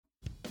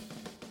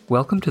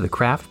Welcome to the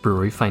Craft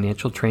Brewery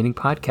Financial Training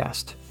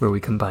Podcast, where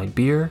we combine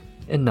beer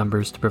and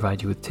numbers to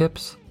provide you with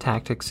tips,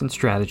 tactics, and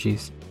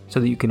strategies so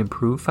that you can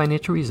improve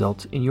financial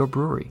results in your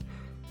brewery.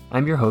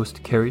 I'm your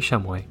host, Kerry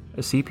Shumway, a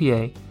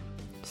CPA,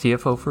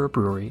 CFO for a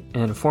brewery,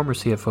 and a former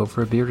CFO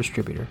for a beer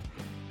distributor.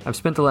 I've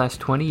spent the last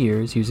 20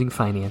 years using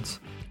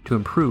finance to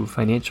improve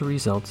financial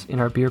results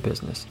in our beer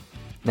business.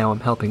 Now I'm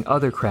helping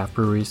other craft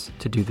breweries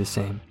to do the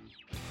same.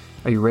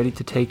 Are you ready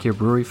to take your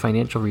brewery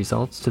financial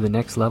results to the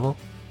next level?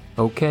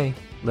 Okay,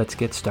 let's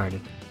get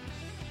started.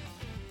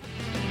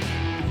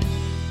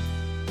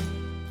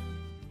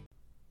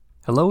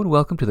 Hello and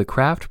welcome to the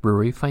Craft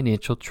Brewery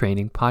Financial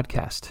Training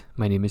Podcast.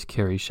 My name is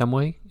Kerry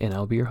Shumway and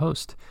I'll be your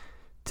host.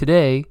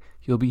 Today,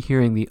 you'll be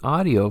hearing the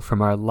audio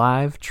from our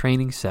live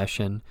training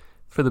session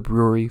for the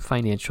Brewery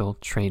Financial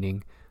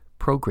Training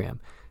Program.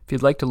 If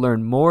you'd like to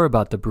learn more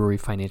about the Brewery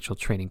Financial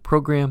Training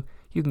Program,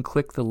 you can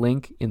click the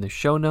link in the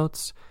show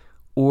notes,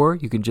 or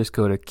you can just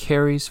go to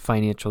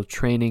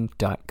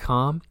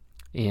carriesfinancialtraining.com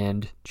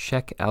and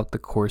check out the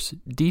course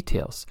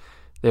details.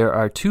 There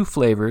are two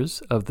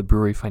flavors of the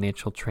Brewery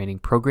Financial Training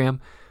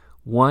Program.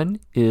 One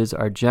is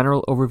our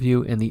general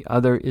overview, and the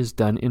other is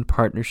done in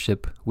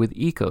partnership with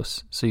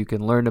ECOS. So you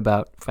can learn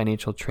about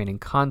financial training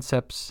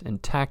concepts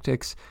and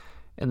tactics,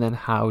 and then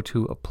how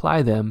to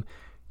apply them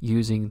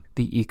using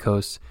the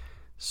ECOS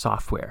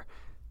software.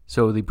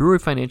 So the Brewery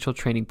Financial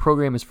Training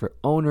Program is for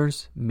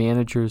owners,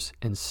 managers,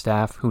 and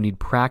staff who need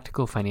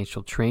practical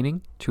financial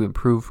training to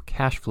improve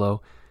cash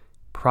flow,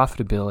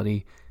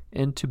 profitability,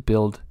 and to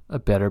build a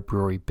better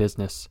brewery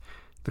business.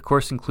 The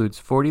course includes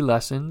 40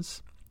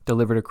 lessons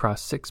delivered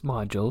across 6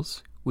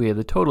 modules. We have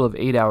a total of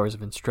 8 hours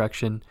of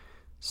instruction,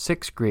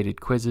 6 graded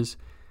quizzes,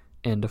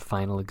 and a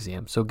final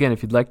exam. So again,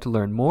 if you'd like to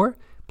learn more,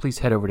 please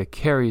head over to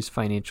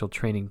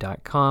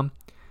carriesfinancialtraining.com,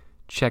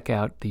 check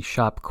out the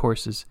shop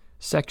courses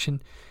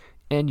section,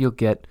 and you'll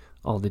get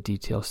all the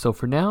details. So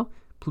for now,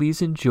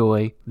 please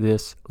enjoy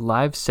this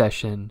live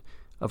session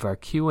of our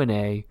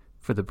Q&A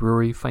for the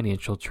Brewery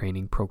Financial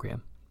Training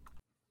Program.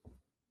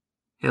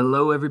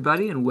 Hello,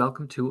 everybody, and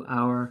welcome to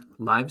our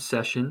live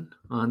session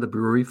on the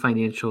Brewery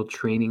Financial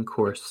Training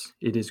course.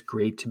 It is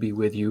great to be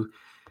with you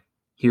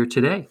here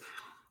today.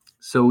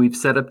 So we've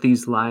set up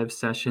these live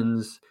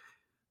sessions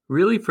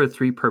really for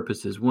 3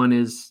 purposes. One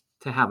is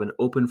to have an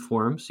open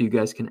forum so you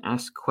guys can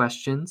ask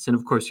questions. And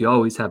of course, you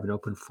always have an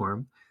open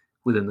forum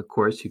within the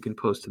course. You can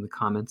post in the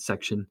comments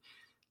section,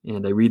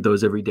 and I read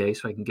those every day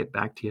so I can get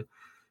back to you.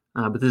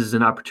 But this is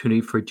an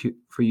opportunity for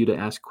you to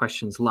ask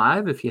questions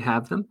live if you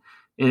have them.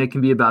 And it can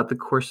be about the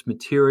course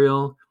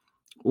material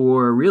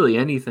or really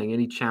anything,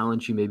 any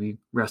challenge you may be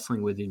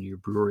wrestling with in your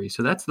brewery.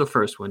 So that's the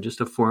first one,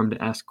 just a forum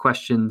to ask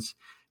questions,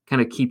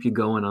 kind of keep you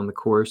going on the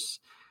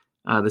course.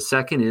 The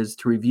second is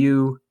to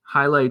review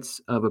highlights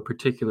of a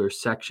particular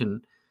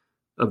section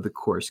of the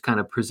course,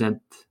 kind of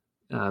present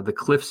the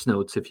Cliff's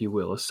Notes, if you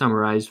will, a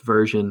summarized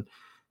version,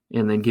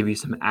 and then give you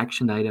some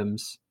action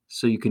items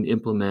so you can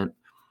implement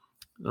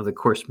the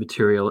course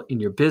material in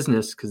your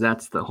business, because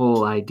that's the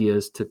whole idea,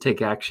 is to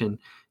take action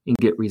and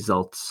get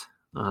results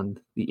on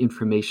the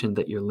information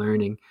that you're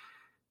learning.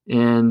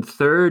 And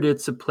third,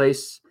 it's a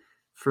place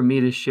for me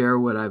to share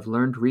what I've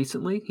learned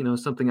recently,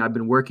 something I've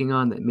been working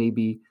on that may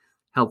be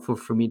helpful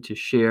for me to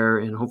share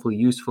and hopefully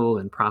useful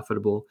and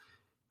profitable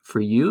for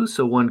you.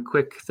 So one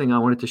quick thing I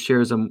wanted to share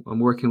is I'm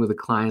working with a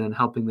client on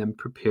helping them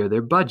prepare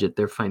their budget,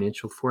 their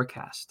financial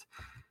forecast.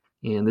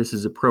 And this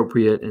is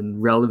appropriate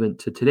and relevant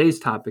to today's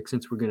topic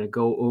since we're going to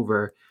go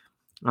over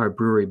our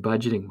brewery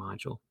budgeting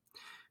module.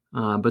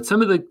 But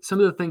some of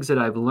the things that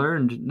I've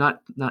learned,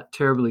 not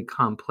terribly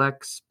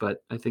complex,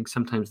 but I think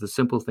sometimes the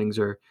simple things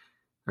are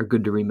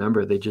good to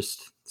remember. They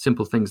just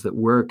simple things that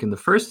work. And the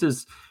first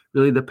is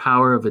really the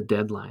power of a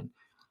deadline.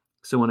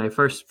 So when I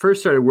first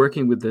started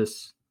working with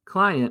this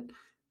client,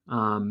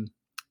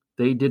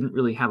 they didn't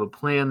really have a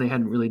plan. They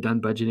hadn't really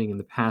done budgeting in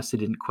the past. They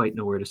didn't quite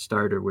know where to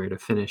start or where to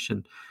finish.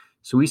 And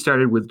so we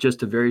started with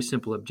just a very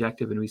simple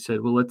objective, and we said,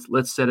 well,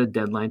 let's set a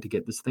deadline to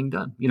get this thing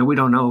done. We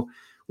don't know.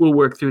 We'll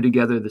work through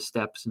together the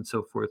steps and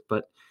so forth.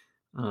 But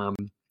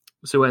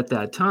so at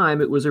that time,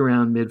 it was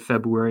around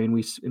mid-February, and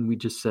we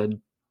just said,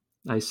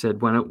 I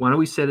said, why don't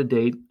we set a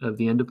date of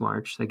the end of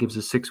March? That gives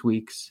us 6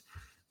 weeks,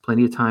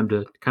 plenty of time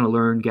to kind of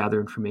learn,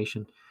 gather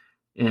information.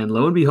 And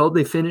lo and behold,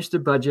 they finished the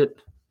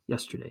budget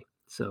yesterday.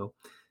 So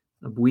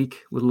a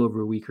little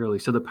over a week early.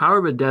 So the power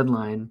of a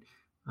deadline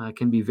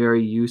can be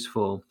very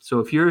useful. So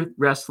if you're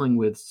wrestling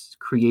with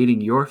creating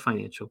your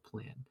financial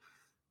plan,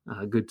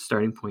 a good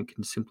starting point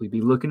can simply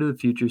be look into the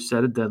future,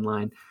 set a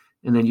deadline,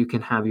 and then you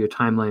can have your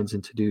timelines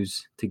and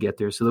to-dos to get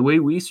there. So the way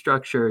we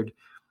structured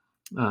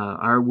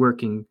our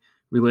working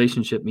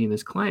relationship, me and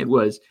this client,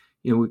 was,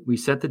 we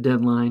set the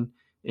deadline,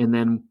 and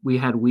then we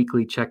had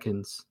weekly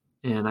check-ins.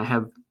 And I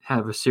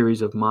have a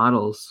series of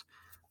models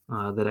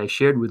that I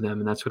shared with them,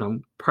 and that's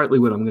partly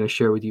what I'm going to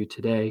share with you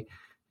today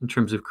in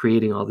terms of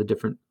creating all the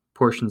different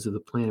portions of the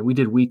plan. We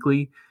did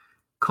weekly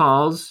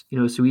calls,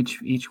 so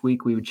each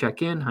week we would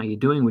check in. How you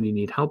doing? What do you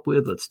need help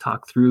with? Let's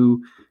talk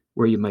through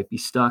where you might be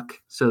stuck.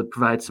 So it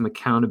provides some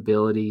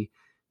accountability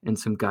and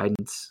some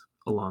guidance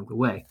along the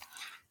way.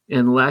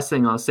 And the last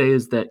thing I'll say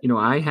is that,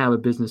 I have a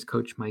business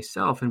coach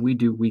myself, and we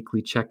do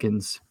weekly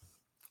check-ins,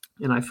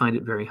 and I find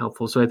it very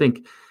helpful. So I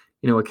think,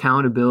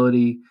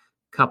 accountability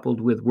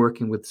coupled with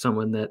working with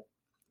someone that,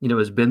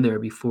 has been there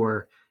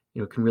before,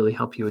 can really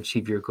help you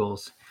achieve your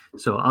goals.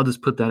 So I'll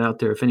just put that out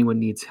there. If anyone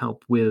needs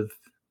help with,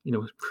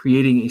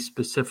 creating a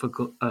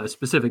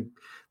specific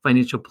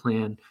financial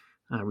plan,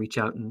 reach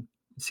out and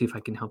see if I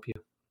can help you.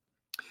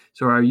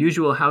 So our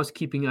usual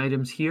housekeeping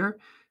items here,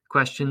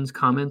 questions,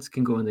 comments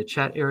can go in the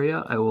chat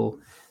area. I will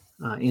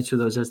answer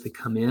those as they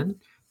come in.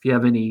 If you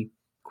have any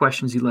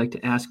questions you'd like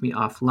to ask me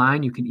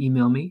offline, you can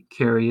email me,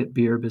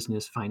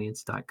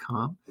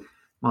 Kerry@beerbusinessfinance.com.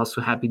 I'm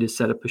also happy to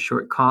set up a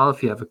short call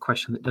if you have a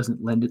question that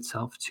doesn't lend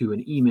itself to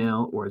an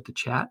email or the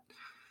chat.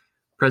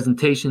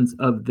 Presentations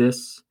of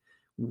this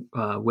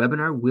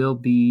webinar will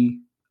be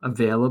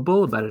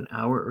available about an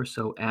hour or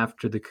so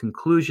after the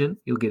conclusion.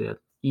 You'll get an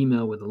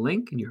email with a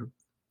link, and you're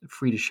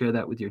free to share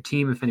that with your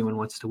team if anyone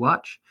wants to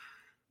watch.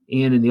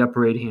 And in the upper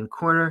right-hand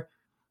corner,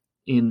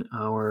 in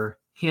our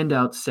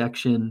handout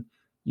section,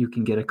 you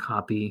can get a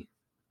copy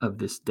of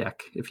this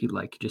deck if you'd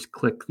like. Just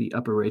click the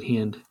upper right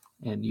hand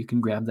and you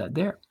can grab that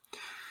there.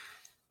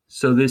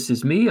 So this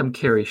is me. I'm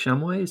Kerry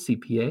Shumway,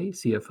 CPA,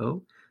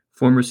 CFO,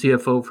 former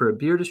CFO for a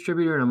beer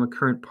distributor, and I'm a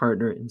current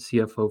partner and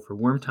CFO for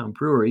Wormtown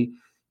Brewery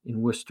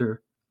in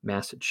Worcester,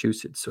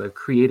 Massachusetts. So I've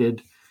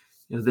created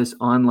this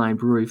online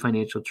brewery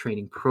financial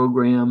training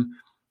program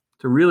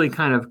to really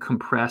kind of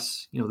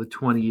compress the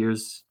 20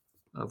 years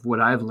of what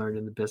I've learned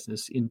in the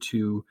business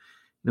into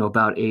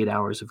about 8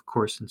 hours of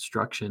course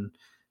instruction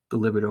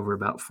delivered over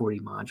about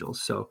 40 modules.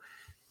 So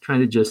trying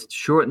to just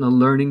shorten the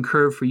learning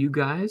curve for you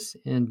guys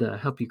and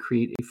help you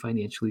create a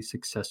financially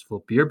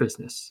successful beer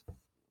business.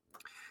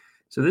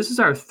 So this is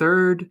our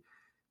third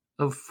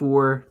of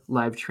 4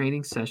 live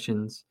training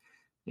sessions.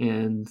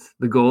 And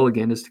the goal,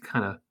 again, is to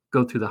kind of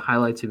go through the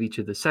highlights of each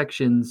of the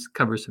sections,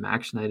 cover some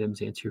action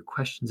items, answer your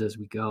questions as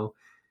we go.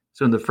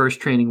 So in the first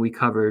training, we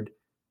covered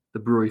the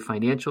brewery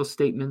financial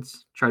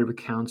statements, chart of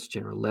accounts,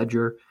 general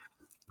ledger,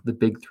 the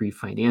big 3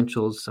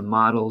 financials, some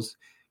models,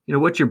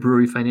 what your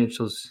brewery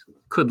financials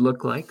could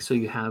look like, so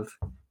you have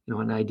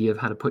an idea of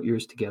how to put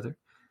yours together.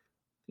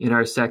 In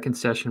our second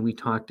session, we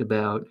talked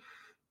about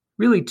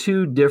really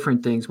 2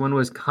 different things. One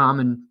was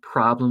common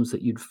problems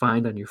that you'd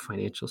find on your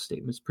financial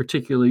statements,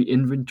 particularly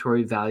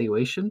inventory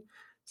valuation.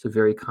 It's a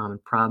very common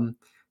problem.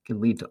 It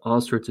can lead to all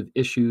sorts of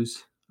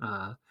issues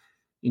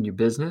in your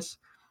business.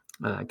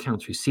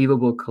 Accounts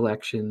receivable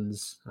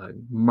collections,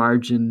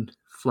 margin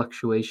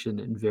fluctuation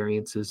and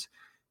variances,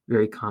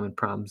 very common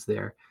problems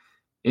there.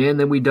 And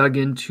then we dug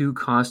into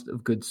cost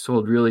of goods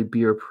sold, really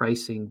beer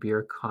pricing,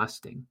 beer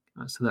costing.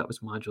 So that was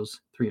modules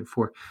 3 and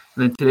 4.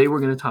 And then today we're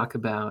going to talk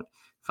about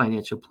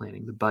financial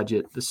planning, the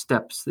budget, the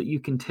steps that you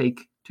can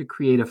take to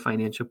create a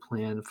financial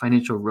plan, a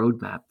financial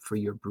roadmap for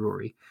your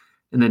brewery.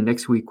 And then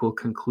next week we'll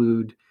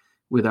conclude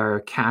with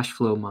our cash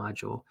flow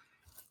module,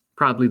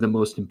 probably the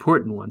most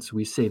important one. So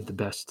we saved the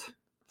best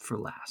for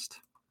last.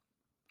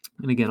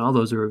 And again, all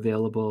those are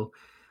available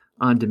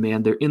on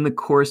demand. They're in the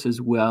course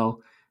as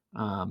well.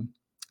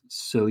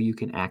 So you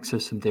can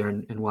access them there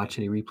and watch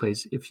any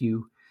replays if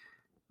you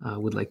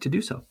would like to do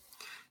so.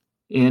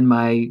 And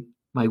my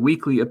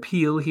weekly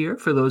appeal here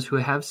for those who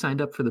have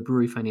signed up for the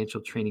Brewery Financial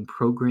Training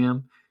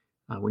Program,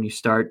 when you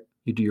start,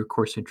 you do your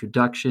course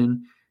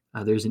introduction.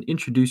 There's an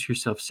introduce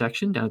yourself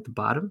section down at the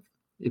bottom.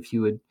 If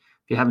you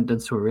haven't done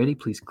so already,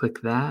 please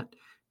click that.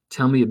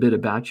 Tell me a bit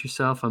about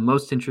yourself. I'm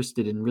most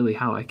interested in really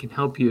how I can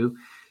help you,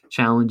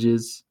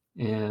 challenges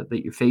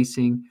that you're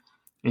facing,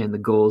 and the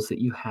goals that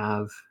you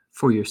have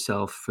for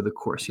yourself for the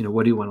course.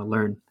 What do you want to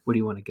learn? What do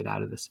you want to get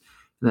out of this?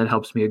 And that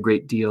helps me a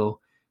great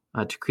deal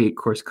to create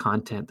course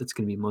content that's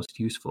going to be most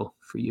useful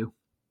for you.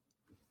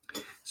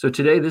 So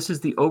today, this is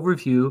the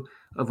overview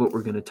of what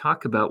we're going to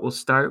talk about. We'll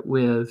start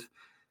with,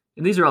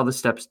 and these are all the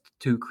steps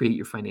to create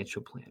your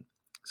financial plan.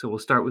 So we'll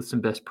start with some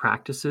best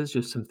practices,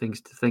 just some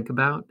things to think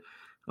about.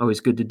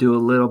 Always good to do a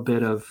little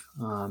bit of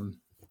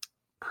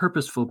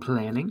purposeful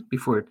planning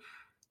before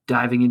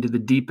diving into the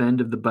deep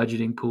end of the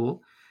budgeting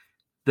pool.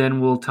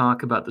 Then we'll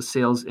talk about the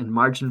sales and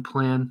margin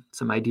plan,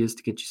 some ideas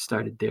to get you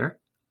started there.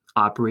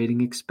 Operating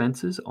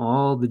expenses,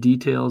 all the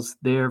details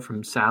there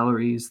from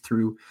salaries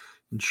through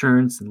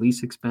insurance and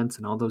lease expense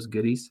and all those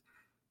goodies.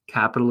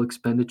 Capital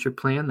expenditure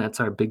plan, that's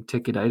our big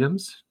ticket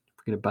items. If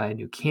we're going to buy a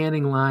new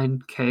canning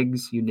line,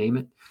 kegs, you name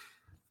it,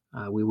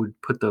 we would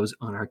put those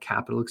on our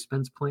capital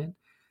expense plan.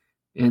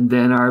 And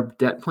then our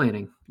debt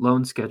planning,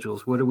 loan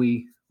schedules. What do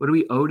we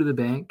owe to the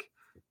bank,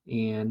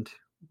 and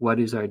what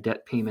is our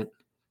debt payment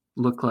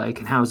look like,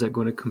 and how is that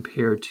going to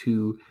compare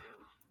to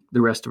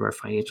the rest of our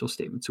financial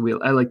statements?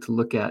 So I like to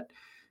look at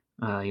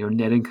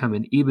net income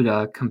and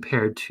EBITDA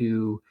compared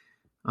to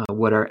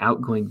what are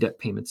outgoing debt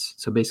payments.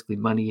 So basically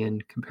money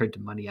in compared to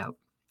money out.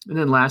 And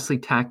then lastly,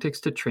 tactics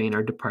to train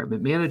our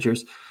department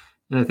managers.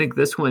 And I think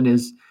this one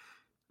is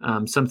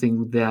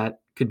something that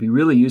could be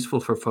really useful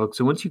for folks.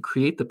 So once you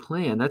create the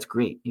plan, that's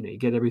great. You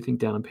get everything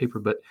down on paper,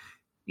 but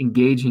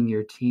engaging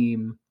your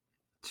team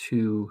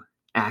to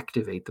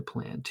activate the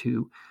plan,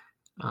 to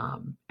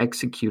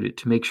execute it,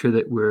 to make sure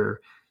that we're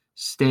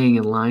staying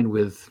in line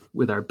with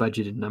our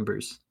budgeted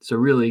numbers. So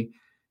really,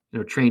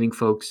 training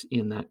folks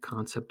in that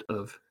concept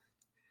of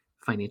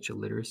financial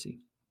literacy.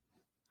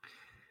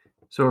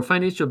 So our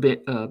financial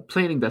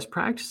planning best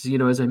practices,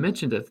 as I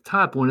mentioned at the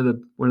top, one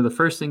of the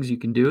first things you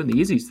can do, and the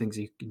easiest things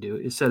you can do,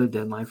 is set a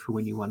deadline for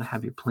when you want to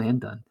have your plan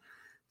done.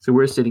 So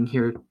we're sitting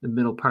here the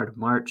middle part of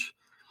March,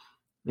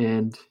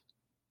 and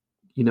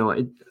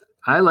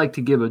I like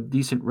to give a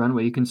decent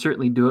runway. You can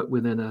certainly do it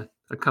within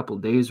a couple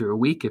days or a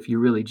week if you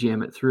really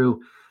jam it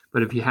through.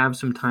 But if you have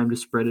some time to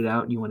spread it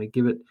out and you want to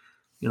give it,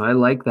 I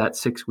like that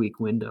 6-week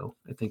window.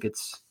 I think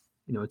it's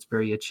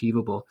very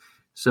achievable.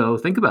 So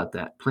think about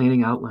that.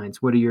 Planning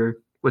outlines.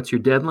 What's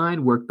your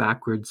deadline? Work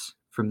backwards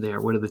from there.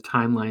 What are the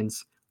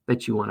timelines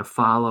that you want to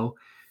follow?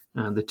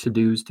 The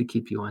to-dos to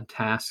keep you on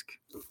task.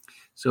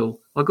 So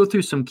I'll go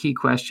through some key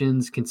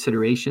questions,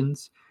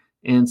 considerations,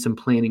 and some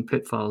planning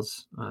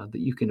pitfalls that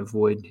you can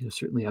avoid.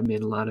 Certainly, I've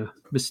made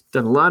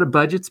done a lot of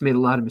budgets, made a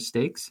lot of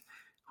mistakes.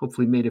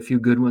 Hopefully, made a few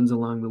good ones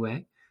along the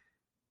way.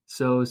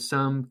 So,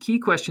 some key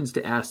questions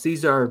to ask.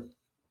 These are,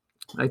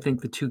 I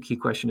think, the two key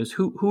questions: is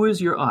who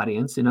is your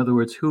audience? In other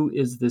words, who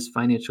is this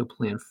financial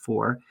plan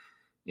for,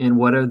 and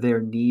what are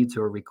their needs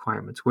or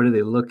requirements? What are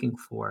they looking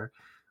for?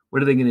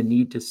 What are they going to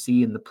need to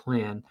see in the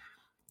plan?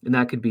 And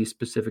that could be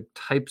specific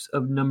types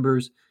of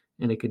numbers,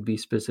 and it could be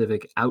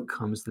specific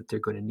outcomes that they're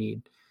going to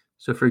need.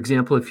 So, for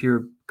example, if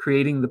you're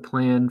creating the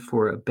plan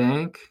for a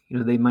bank,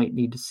 they might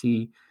need to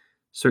see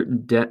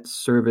certain debt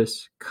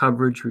service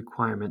coverage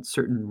requirements,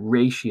 certain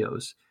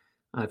ratios.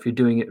 If you're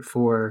doing it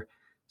for,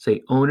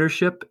 say,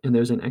 ownership, and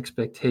there's an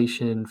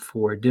expectation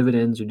for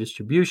dividends or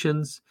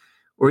distributions,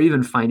 or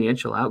even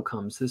financial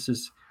outcomes, this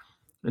is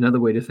another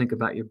way to think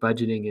about your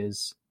budgeting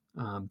is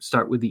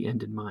start with the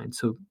end in mind.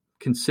 So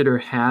consider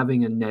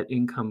having a net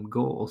income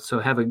goal. So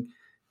having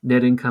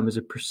net income as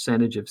a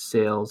percentage of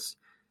sales,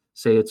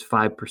 say it's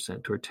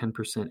 5% or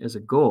 10% as a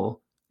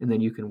goal, and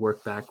then you can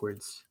work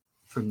backwards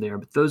from there.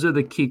 But those are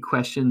the key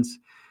questions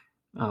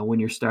when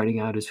you're starting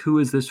out: is who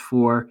is this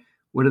for?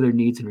 What are their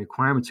needs and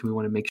requirements? And we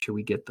want to make sure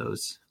we get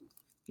those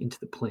into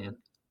the plan.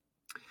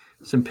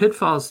 Some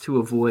pitfalls to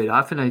avoid.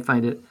 Often I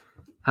find it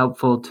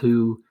helpful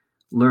to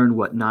learn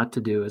what not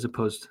to do as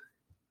opposed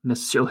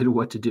necessarily to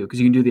what to do, because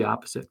you can do the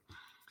opposite.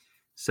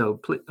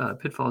 So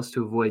pitfalls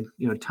to avoid,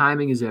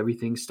 timing is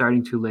everything.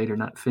 Starting too late or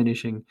not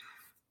finishing.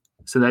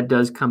 So that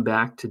does come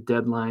back to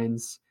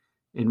deadlines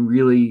and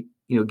really,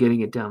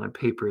 getting it down on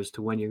paper as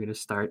to when you're going to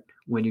start,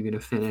 when you're going to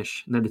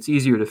finish. And then it's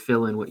easier to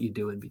fill in what you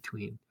do in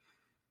between.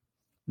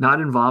 Not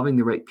involving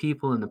the right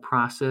people in the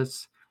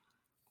process.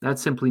 That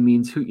simply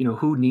means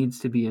who needs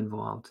to be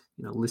involved.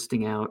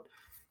 Listing out,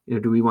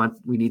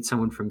 we need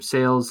someone from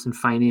sales and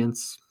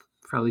finance,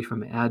 probably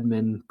from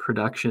admin,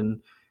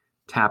 production,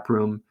 tap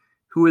room.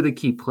 Who are the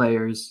key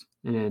players,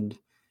 and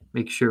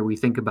make sure we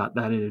think about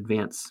that in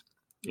advance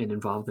and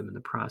involve them in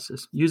the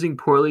process. Using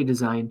poorly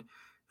designed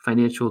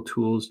financial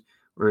tools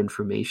or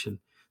information.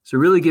 So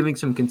really giving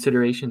some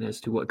consideration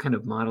as to what kind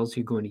of models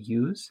you're going to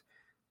use.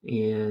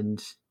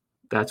 And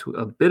that's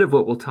a bit of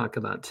what we'll talk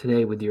about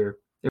today with your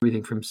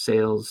everything from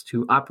sales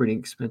to operating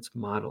expense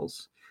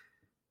models.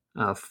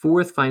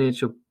 Fourth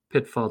financial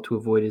pitfall to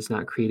avoid is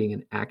not creating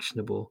an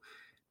actionable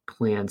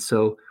plan.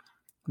 So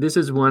this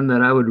is one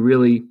that I would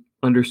really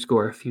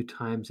underscore a few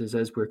times, is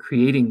as we're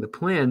creating the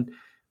plan,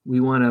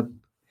 we want to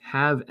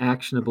have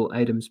actionable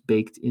items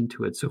baked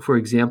into it. So for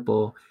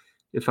example,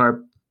 if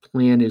our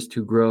plan is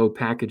to grow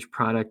packaged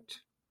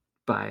product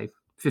by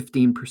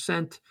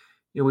 15%,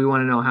 we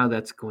want to know how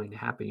that's going to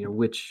happen.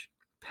 Which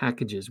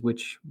packages,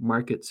 which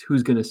markets,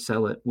 who's going to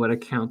sell it, what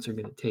accounts are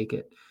going to take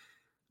it,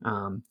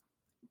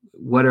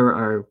 what are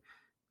our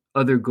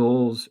other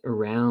goals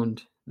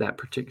around that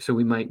particular. So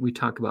we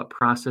talk about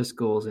process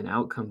goals and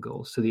outcome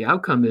goals. So the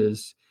outcome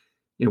is,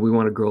 we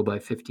want to grow by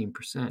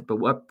 15%, but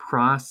what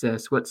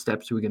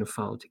steps are we going to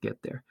follow to get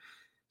there?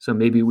 So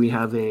maybe we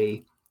have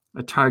a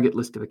target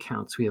list of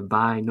accounts. We have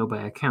buy, no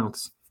buy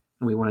accounts,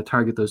 and we want to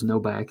target those no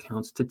buy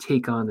accounts to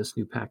take on this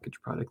new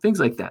package product, things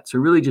like that. So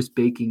really just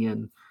baking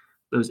in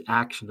those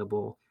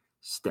actionable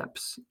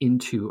steps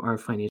into our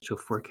financial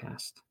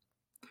forecast.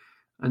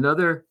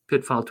 Another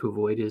pitfall to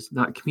avoid is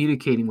not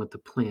communicating what the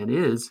plan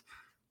is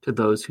to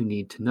those who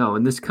need to know.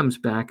 And this comes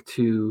back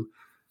to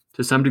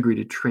some degree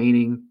to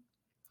training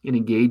and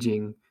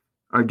engaging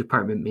our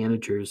department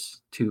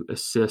managers to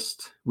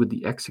assist with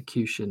the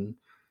execution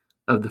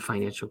of the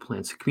financial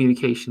plan. So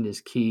communication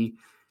is key.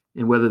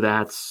 And whether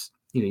that's,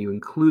 you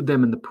include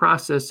them in the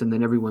process and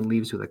then everyone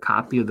leaves with a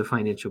copy of the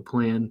financial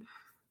plan,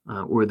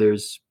 or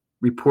there's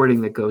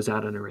reporting that goes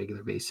out on a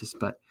regular basis.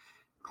 But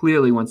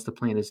clearly, once the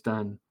plan is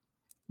done,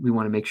 we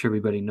want to make sure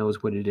everybody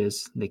knows what it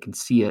is, and they can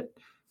see it,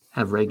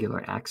 have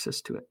regular access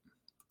to it.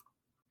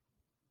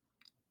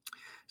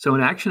 So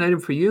an action item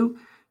for you,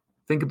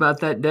 think about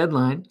that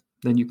deadline.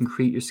 Then you can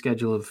create your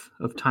schedule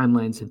of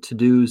timelines and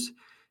to-dos.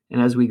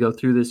 And as we go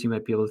through this, you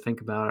might be able to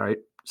think about, all right,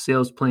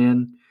 sales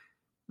plan.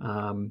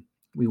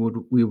 We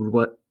would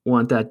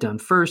want that done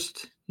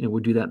first.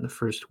 We'll do that in the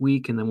first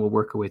week, and then we'll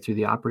work our way through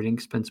the operating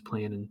expense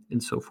plan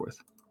and so forth.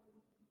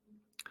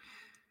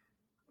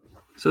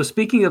 So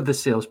speaking of the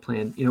sales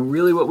plan,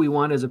 really what we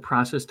want is a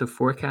process to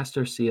forecast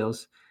our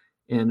sales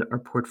and our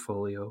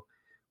portfolio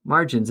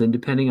margins. And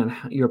depending on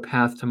your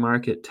path to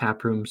market,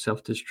 taproom,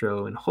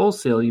 self-distro, and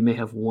wholesale, you may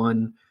have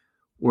one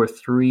or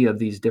three of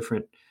these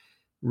different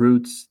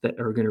routes that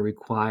are going to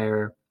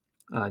require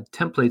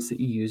templates that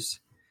you use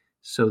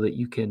so that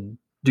you can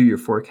do your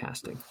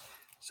forecasting.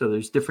 So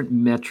there's different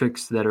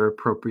metrics that are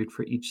appropriate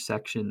for each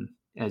section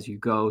as you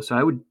go. So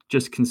I would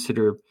just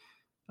consider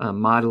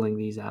modeling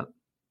these out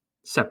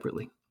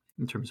separately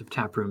in terms of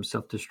taproom,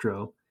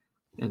 self-distro,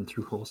 and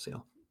through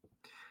wholesale.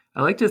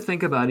 I like to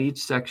think about each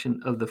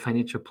section of the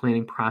financial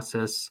planning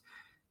process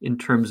in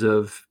terms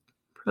of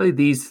probably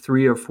these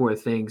 3 or 4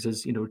 things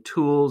as,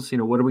 tools,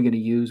 what are we going to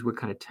use? What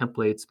kind of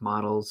templates,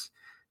 models?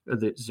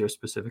 Is there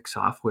specific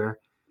software?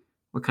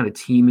 What kind of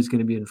team is going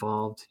to be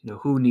involved?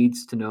 Who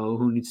needs to know?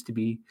 Who needs to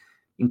be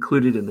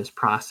included in this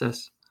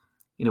process?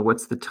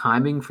 What's the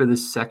timing for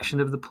this section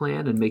of the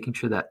plan and making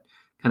sure that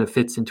kind of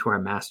fits into our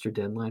master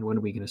deadline? When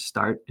are we going to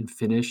start and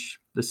finish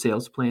the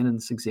sales plan in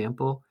this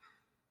example?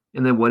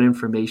 And then what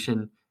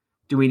information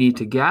do we need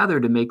to gather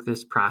to make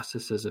this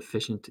process as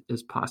efficient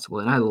as possible?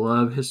 And I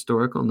love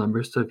historical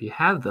numbers. So if you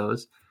have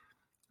those,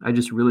 I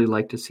just really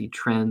like to see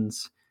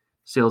trends,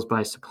 sales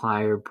by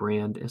supplier,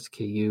 brand,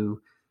 SKU,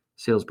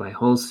 sales by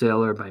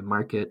wholesaler, by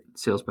market,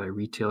 sales by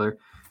retailer.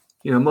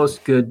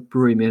 Most good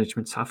brewery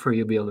management software,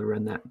 you'll be able to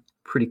run that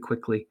pretty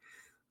quickly.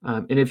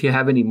 And if you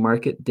have any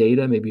market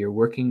data, maybe you're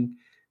working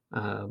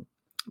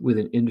with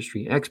an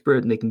industry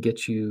expert and they can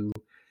get you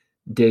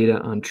data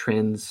on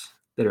trends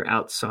that are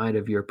outside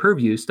of your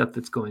purview, stuff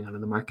that's going on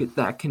in the market,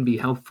 that can be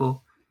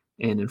helpful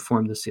and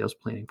inform the sales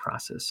planning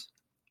process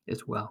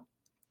as well.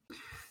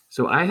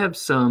 So I have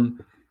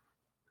some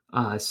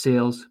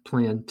sales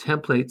plan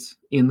templates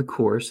in the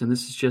course, and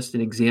this is just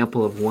an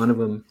example of one of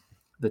them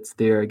that's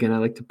there. Again, I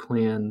like to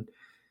plan.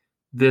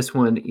 This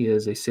one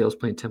is a sales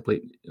plan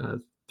template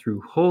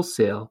through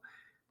wholesale.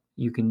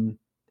 You can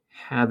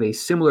have a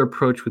similar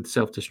approach with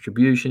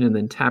self-distribution, and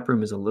then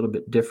taproom is a little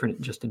bit different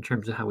just in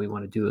terms of how we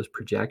want to do those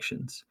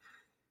projections.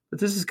 But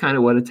this is kind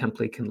of what a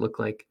template can look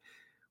like,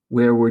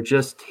 where we're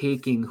just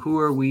taking who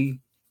are we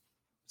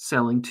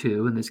selling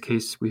to. In this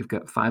case, we've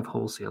got 5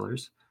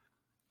 wholesalers.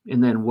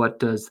 And then what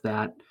does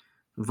that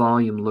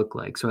volume look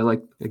like? So I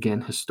like,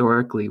 again,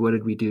 historically, what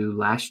did we do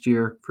last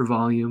year for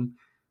volume?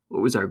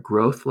 What was our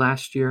growth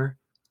last year?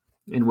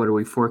 And what are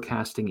we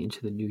forecasting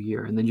into the new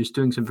year? And then just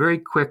doing some very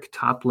quick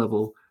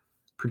top-level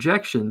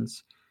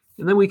projections.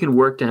 And then we can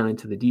work down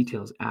into the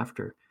details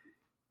after.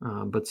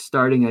 But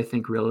starting, I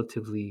think,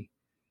 relatively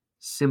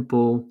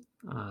simple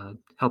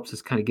helps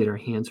us kind of get our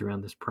hands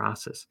around this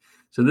process.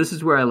 So this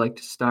is where I like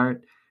to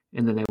start.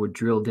 And then I would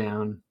drill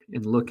down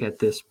and look at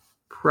this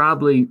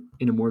probably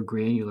in a more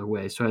granular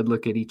way. So I'd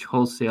look at each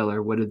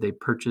wholesaler. What did they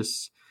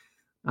purchase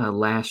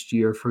last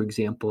year, for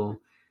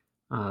example,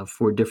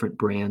 for different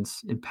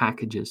brands and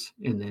packages?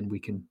 And then we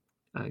can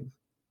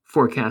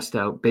forecast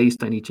out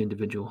based on each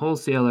individual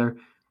wholesaler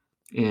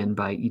and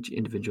by each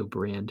individual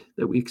brand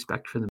that we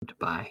expect for them to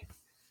buy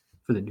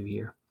for the new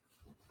year.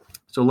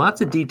 So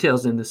lots of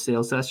details in the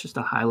sales. That's just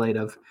a highlight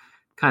of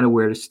kind of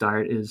where to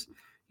start is,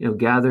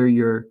 gather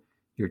your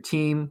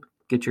team,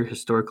 get your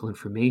historical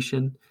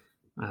information,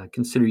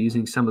 consider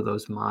using some of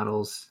those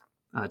models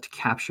to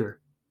capture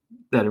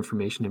that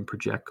information and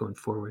project going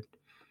forward.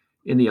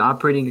 In the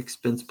operating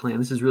expense plan,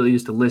 this is really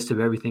just a list of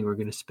everything we're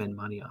going to spend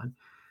money on.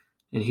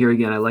 And here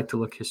again, I like to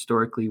look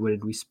historically, what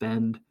did we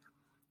spend?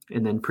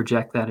 And then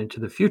project that into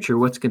the future.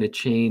 What's going to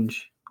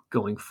change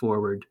going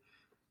forward?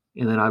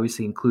 And then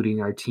obviously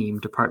including our team,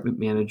 department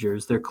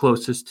managers, they're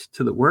closest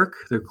to the work,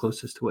 they're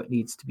closest to what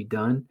needs to be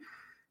done,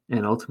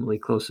 and ultimately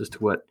closest to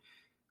what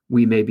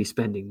we may be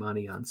spending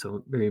money on.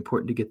 So very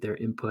important to get their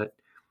input.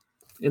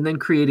 And then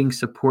creating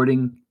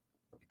supporting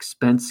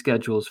expense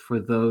schedules for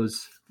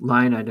those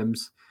line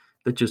items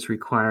that just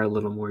require a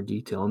little more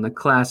detail. And the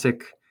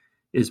classic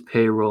is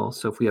payroll.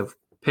 So if we have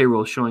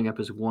payroll showing up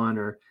as 1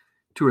 or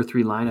 2 or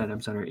 3 line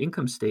items on our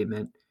income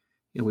statement,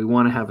 we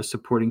want to have a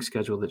supporting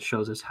schedule that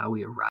shows us how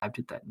we arrived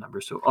at that number.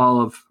 So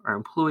all of our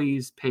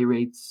employees, pay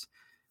rates,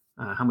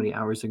 how many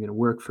hours they're going to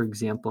work, for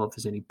example, if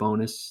there's any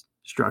bonus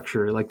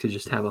structure, I like to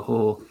just have a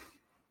whole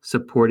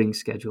supporting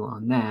schedule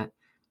on that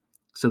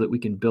so that we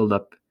can build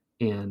up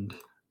and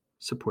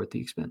support the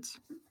expense.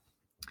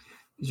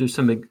 These are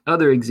some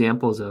other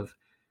examples of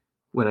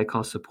what I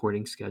call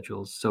supporting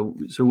schedules. So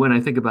when I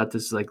think about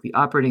this, like the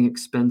operating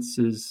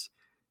expenses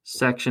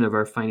section of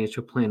our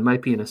financial plan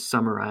might be in a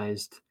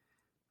summarized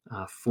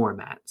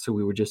format. So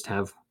we would just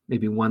have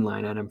maybe one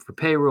line item for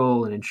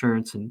payroll and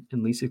insurance and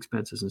lease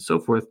expenses and so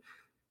forth.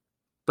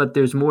 But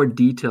there's more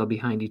detail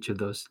behind each of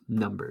those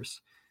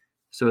numbers.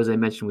 So as I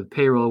mentioned with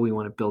payroll, we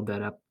want to build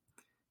that up,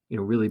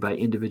 really by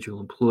individual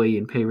employee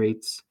and pay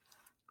rates.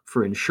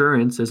 For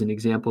insurance, as an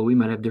example, we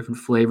might have different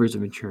flavors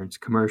of insurance: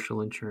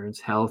 commercial insurance,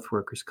 health,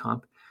 workers'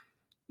 comp.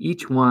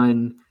 Each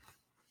one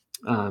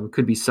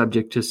could be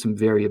subject to some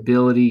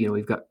variability.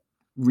 We've got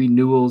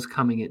renewals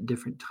coming at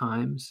different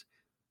times.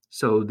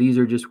 So these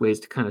are just ways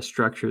to kind of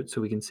structure it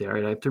so we can say, all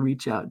right, I have to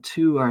reach out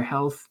to our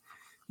health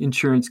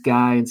insurance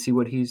guy and see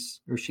what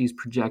he's or she's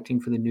projecting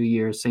for the new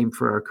year. Same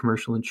for our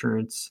commercial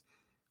insurance,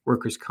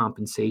 workers'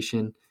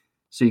 compensation.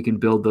 So you can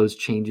build those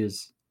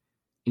changes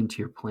into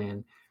your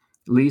plan.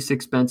 Lease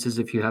expenses,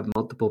 if you have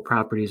multiple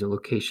properties or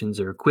locations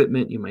or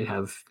equipment, you might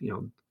have,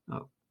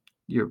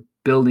 your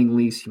building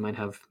lease, you might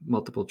have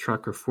multiple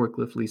truck or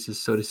forklift leases.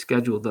 So to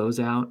schedule those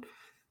out,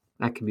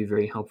 that can be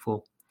very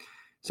helpful.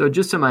 So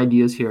just some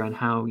ideas here on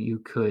how you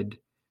could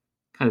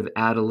kind of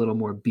add a little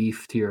more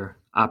beef to your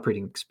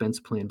operating expense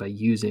plan by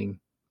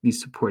using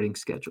these supporting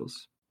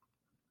schedules.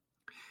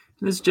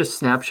 And this is just a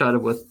snapshot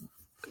of what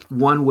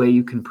one way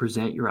you can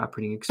present your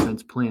operating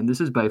expense plan.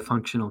 This is by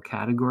functional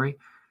category.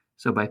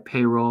 So by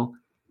payroll.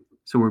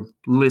 So we're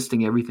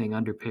listing everything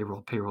under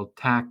payroll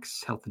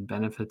tax, health and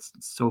benefits,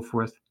 and so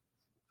forth,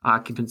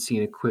 occupancy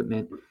and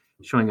equipment,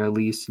 showing our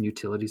lease and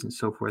utilities and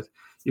so forth.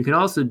 You can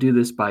also do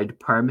this by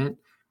department.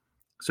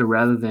 So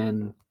rather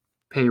than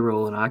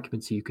payroll and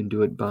occupancy, you can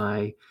do it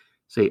by,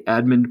 say,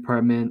 admin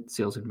department,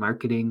 sales and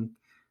marketing,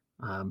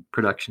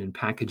 production and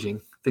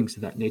packaging, things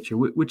of that nature,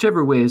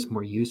 whichever way is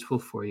more useful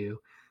for you.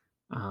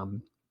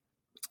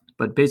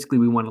 But basically,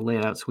 we want to lay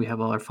it out so we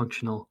have all our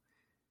functional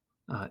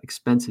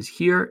expenses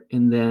here,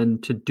 and then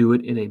to do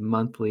it in a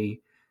monthly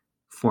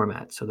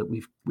format so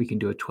that we can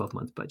do a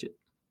 12-month budget.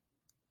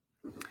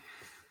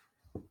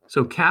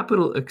 So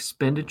capital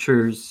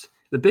expenditures,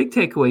 the big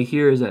takeaway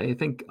here is that I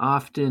think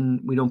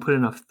often we don't put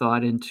enough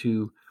thought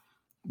into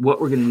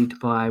what we're going to need to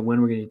buy, when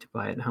we're going to need to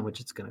buy it, and how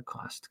much it's going to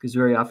cost. Because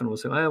very often we'll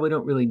say, well, we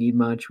don't really need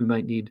much. We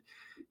might need,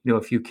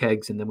 a few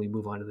kegs, and then we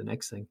move on to the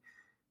next thing.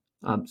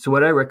 So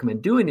what I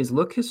recommend doing is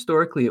look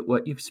historically at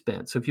what you've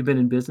spent. So if you've been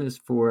in business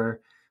for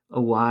a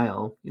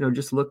while,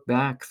 just look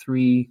back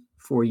 3-4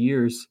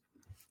 years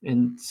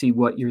and see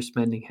what your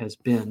spending has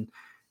been.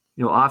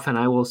 Often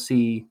I will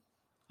see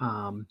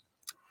a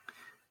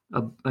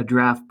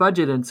draft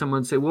budget and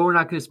someone say, well, we're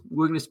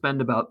going to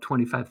spend about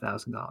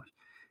 $25,000.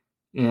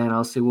 And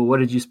I'll say, well, what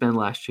did you spend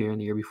last year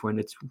and the year before? And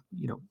it's,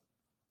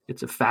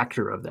 it's a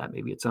factor of that.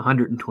 Maybe it's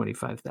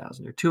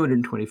 $125,000 or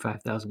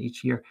 $225,000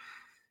 each year.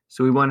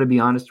 So we want to be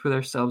honest with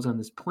ourselves on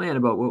this plan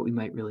about what we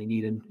might really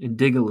need and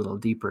dig a little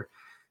deeper.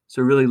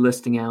 So really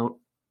listing out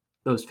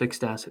those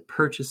fixed asset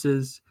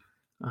purchases,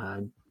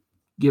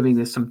 giving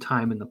this some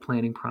time in the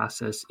planning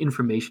process,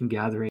 information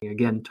gathering,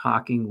 again,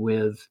 talking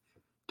with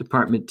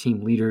department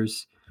team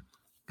leaders,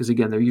 because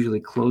again, they're usually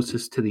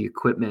closest to the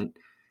equipment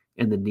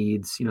and the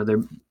needs.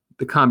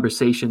 The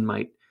conversation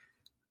might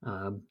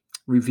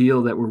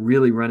reveal that we're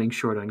really running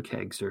short on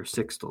kegs or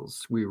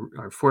sixtels.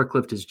 Our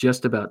forklift is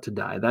just about to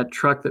die. That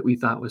truck that we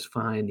thought was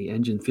fine, the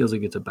engine feels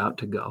like it's about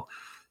to go.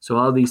 So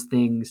all these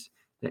things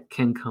that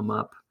can come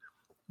up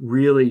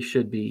really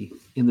should be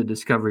in the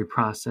discovery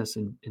process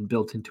and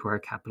built into our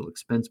capital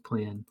expense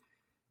plan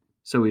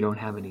so we don't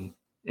have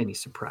any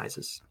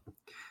surprises.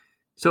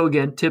 So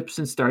again, tips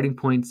and starting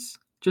points,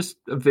 just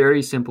a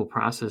very simple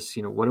process.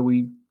 What do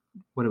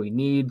we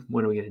need?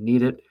 When are we going to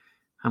need it?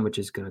 How much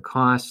is going to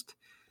cost?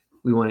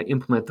 We want to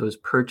implement those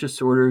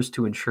purchase orders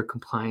to ensure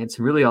compliance.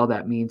 And really all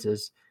that means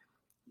is,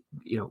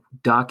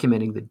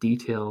 documenting the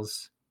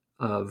details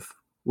of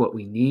what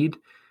we need,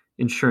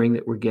 ensuring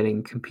that we're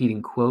getting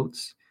competing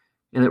quotes,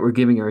 and that we're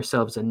giving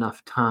ourselves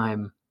enough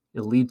time,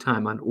 lead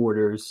time on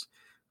orders,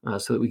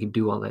 so that we can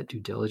do all that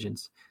due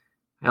diligence.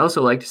 I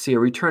also like to see a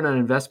return on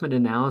investment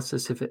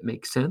analysis if it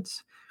makes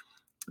sense.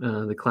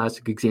 The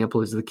classic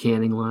example is the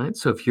canning line.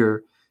 So if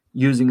you're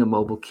using a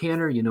mobile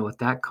canner, you know what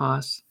that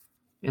costs,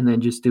 and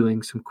then just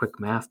doing some quick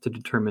math to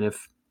determine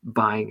if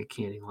buying a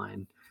canning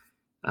line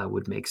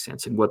would make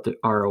sense and what the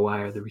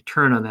ROI or the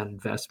return on that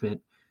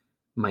investment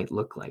might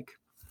look like.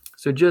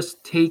 So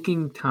just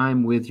taking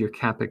time with your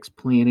CapEx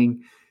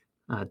planning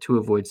to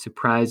avoid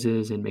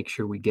surprises and make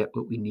sure we get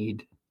what we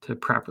need to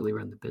properly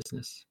run the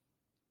business.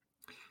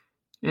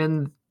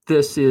 And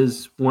this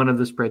is one of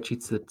the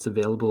spreadsheets that's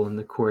available in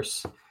the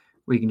course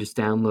where you can just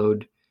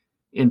download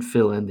and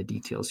fill in the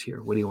details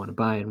here. What do you want to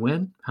buy and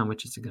when? How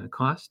much is it going to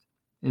cost?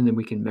 And then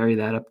we can marry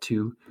that up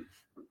to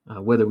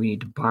whether we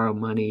need to borrow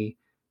money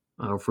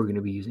or if we're going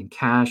to be using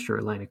cash or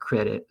a line of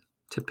credit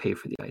to pay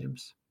for the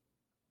items.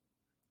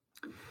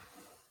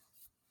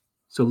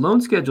 So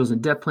loan schedules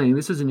and debt planning,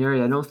 this is an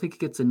area I don't think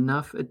gets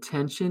enough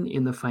attention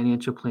in the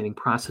financial planning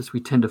process.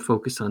 We tend to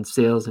focus on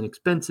sales and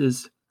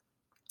expenses,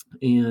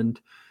 and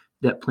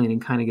debt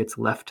planning kind of gets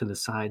left to the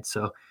side.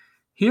 So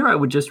here I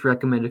would just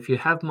recommend, if you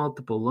have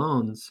multiple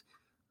loans,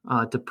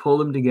 to pull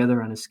them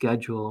together on a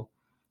schedule,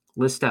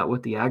 list out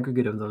what the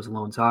aggregate of those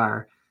loans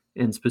are,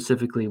 and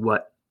specifically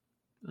what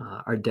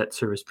our debt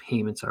service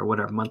payments are,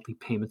 what our monthly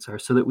payments are,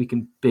 so that we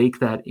can bake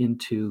that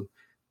into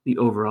the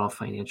overall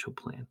financial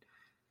plan.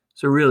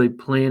 So really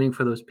planning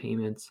for those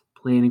payments,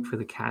 planning for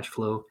the cash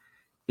flow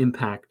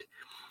impact,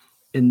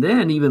 and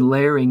then even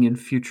layering in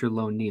future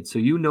loan needs. So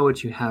you know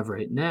what you have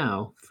right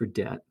now for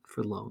debt,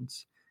 for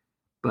loans,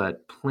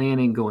 but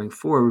planning going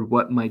forward,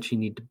 what might you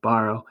need to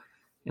borrow,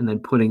 and then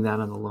putting that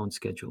on the loan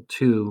schedule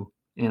too,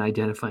 and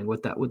identifying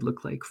what that would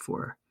look like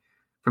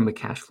from a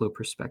cash flow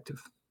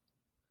perspective.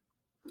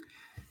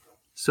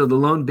 So the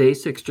loan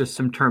basics, just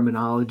some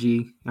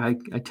terminology. I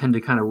tend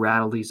to kind of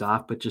rattle these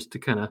off, but just to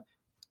kind of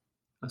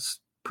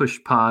push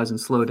pause and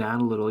slow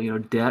down a little.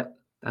 Debt,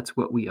 that's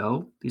what we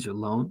owe. These are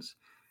loans.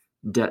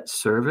 Debt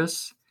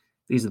service,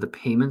 these are the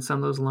payments on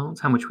those loans,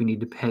 how much we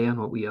need to pay on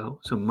what we owe.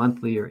 So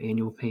monthly or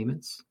annual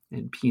payments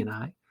and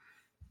P&I.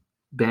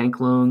 Bank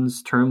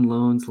loans, term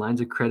loans,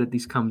 lines of credit,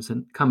 these come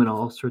in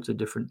all sorts of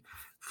different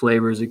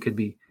flavors. It could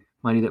be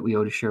money that we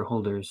owe to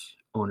shareholders,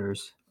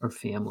 owners, or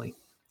family.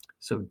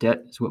 So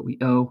debt is what we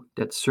owe.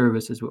 Debt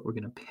service is what we're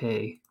going to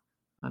pay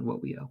on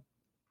what we owe.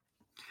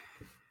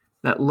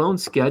 That loan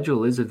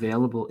schedule is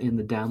available in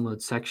the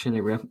download section.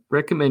 I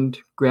recommend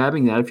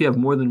grabbing that. If you have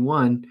more than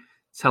one,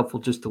 it's helpful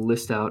just to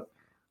list out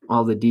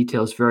all the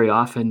details. Very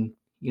often,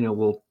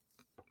 we'll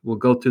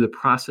go through the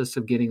process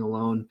of getting a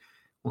loan.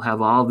 We'll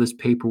have all this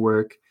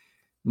paperwork.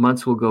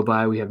 Months will go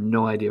by. We have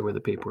no idea where the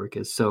paperwork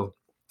is. So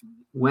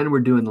when we're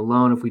doing the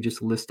loan, if we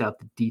just list out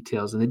the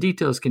details, and the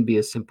details can be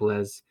as simple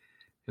as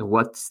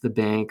what's the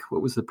bank,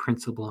 what was the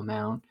principal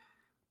amount,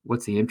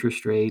 what's the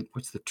interest rate,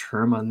 what's the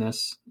term on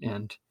this,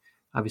 and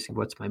obviously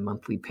what's my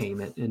monthly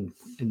payment, and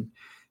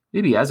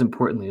maybe as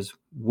importantly is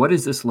what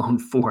is this loan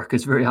for?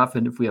 Because very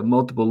often if we have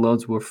multiple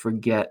loans, we'll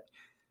forget,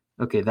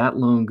 okay, that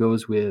loan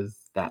goes with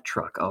that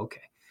truck.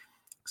 Okay.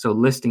 So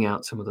listing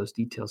out some of those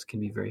details can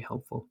be very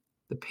helpful.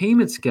 The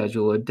payment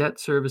schedule, a debt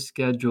service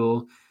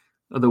schedule,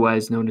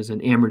 otherwise known as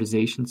an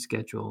amortization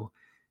schedule,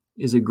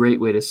 is a great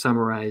way to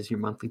summarize your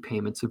monthly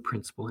payments of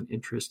principal and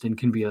interest, and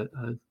can be a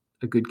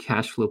good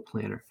cash flow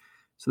planner.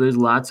 So there's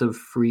lots of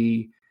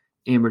free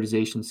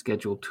amortization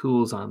schedule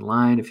tools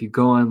online. If you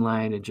go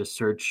online and just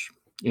search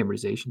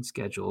amortization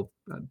schedule,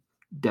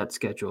 debt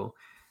schedule,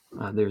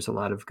 there's a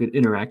lot of good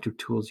interactive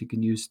tools you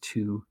can use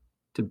to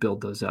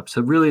build those up.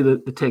 So really the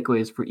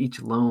takeaway is for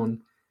each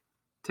loan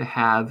to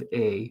have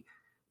an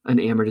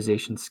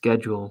amortization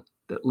schedule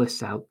that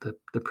lists out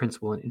the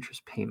principal and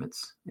interest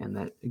payments. And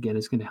that, again,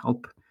 is going to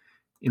help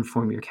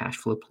inform your cash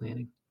flow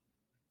planning.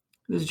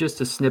 This is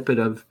just a snippet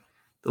of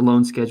the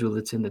loan schedule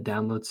that's in the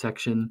download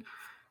section.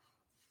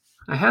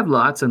 I have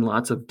lots and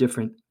lots of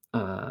different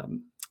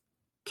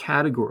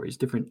categories,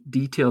 different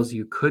details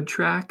you could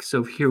track.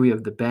 So here we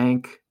have the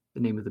bank, the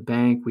name of the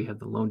bank. We have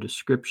the loan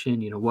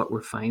description, what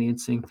we're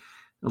financing,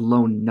 the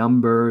loan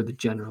number, the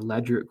general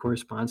ledger it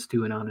corresponds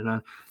to, and on and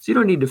on. So you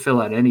don't need to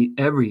fill out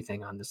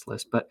everything on this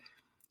list, but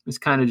it's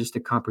kind of just a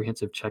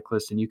comprehensive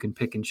checklist, and you can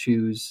pick and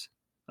choose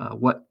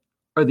what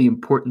are the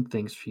important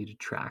things for you to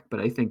track. But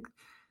I think,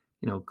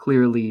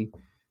 clearly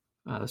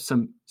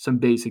some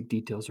basic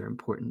details are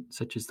important,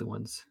 such as the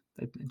ones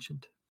I've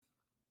mentioned.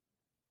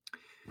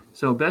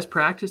 So best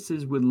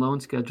practices with loan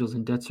schedules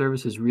and debt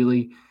services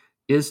really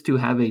is to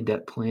have a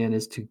debt plan,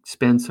 is to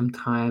spend some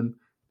time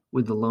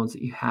with the loans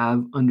that you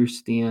have,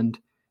 understand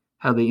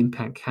how they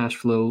impact cash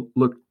flow,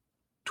 look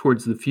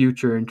towards the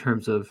future in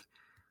terms of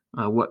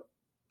what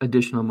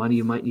additional money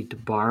you might need to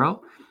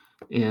borrow.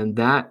 And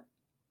that,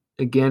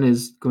 again,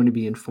 is going to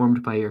be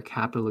informed by your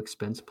capital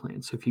expense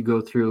plan. So if you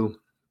go through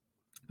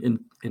and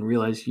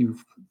realize you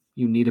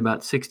need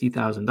about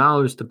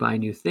 $60,000 to buy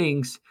new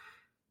things,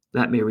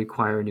 that may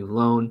require a new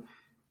loan,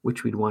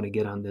 which we'd want to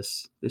get on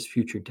this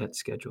future debt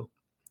schedule.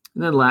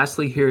 And then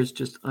lastly, here is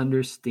just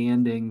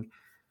understanding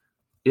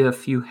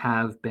if you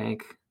have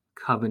bank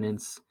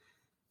covenants.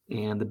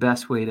 And the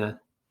best way to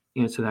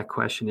answer that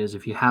question is,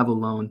 if you have a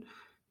loan,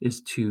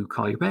 is to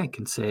call your bank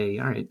and say,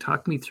 all right,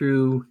 talk me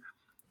through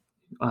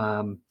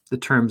the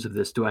terms of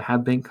this. Do I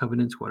have bank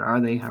covenants? What are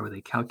they? How are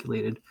they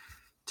calculated?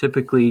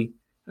 Typically,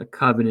 a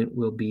covenant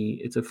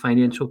it's a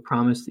financial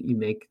promise that you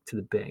make to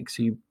the bank.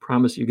 So you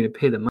promise you're going to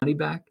pay the money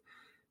back,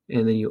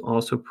 and then you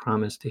also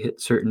promise to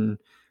hit certain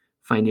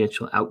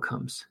financial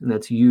outcomes. And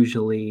that's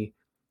usually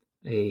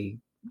a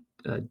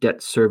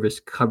debt service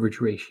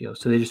coverage ratio.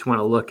 So they just want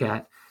to look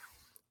at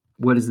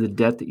what is the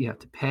debt that you have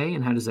to pay,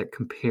 and how does that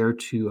compare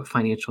to a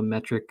financial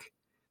metric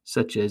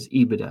such as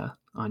EBITDA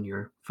on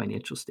your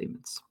financial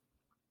statements.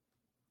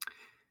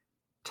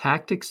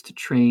 Tactics to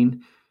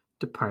train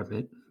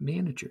department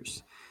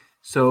managers.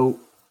 So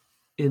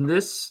in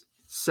this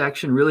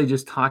section, really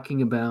just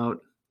talking about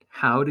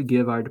how to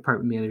give our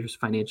department managers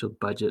financial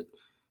budget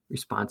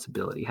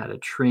responsibility, how to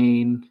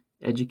train,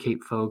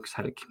 educate folks,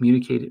 how to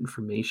communicate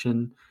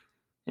information,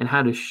 and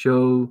how to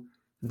show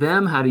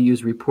them how to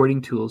use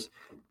reporting tools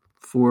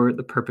for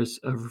the purpose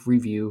of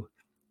review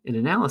and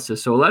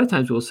analysis. So a lot of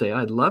times we'll say,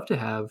 I'd love to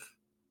have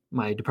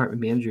my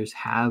department managers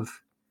have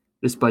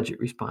this budget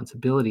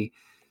responsibility.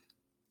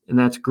 And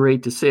that's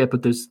great to say it,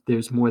 but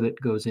there's more that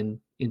goes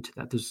into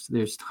that.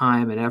 There's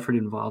time and effort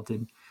involved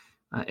in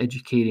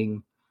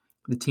educating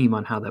the team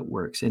on how that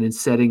works, and in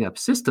setting up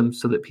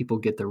systems so that people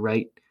get the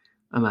right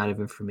amount of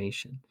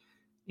information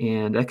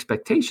and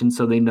expectations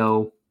so they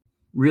know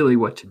really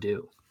what to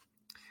do.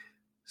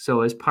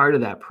 So as part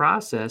of that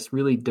process,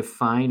 really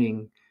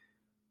defining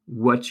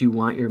what you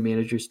want your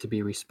managers to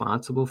be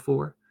responsible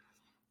for.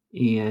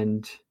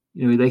 And,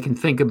 they can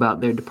think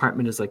about their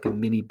department as like a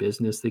mini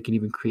business. They can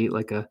even create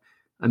like a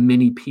a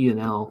mini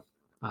P&L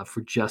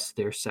for just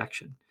their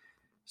section.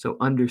 So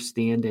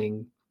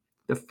understanding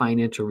the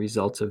financial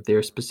results of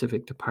their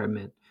specific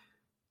department,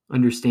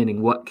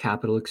 understanding what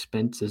capital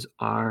expenses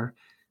are,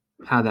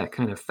 how that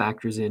kind of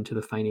factors into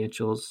the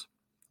financials.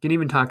 You can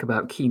even talk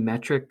about key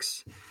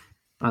metrics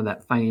on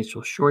that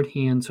financial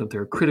shorthand. So if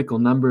there are critical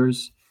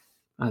numbers,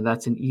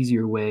 that's an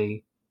easier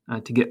way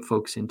to get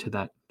folks into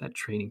that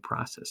training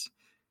process.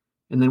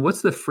 And then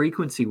what's the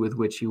frequency with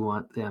which you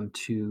want them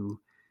to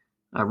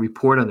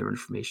report on their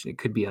information? It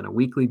could be on a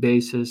weekly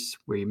basis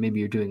where maybe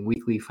you're doing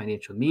weekly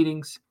financial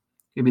meetings.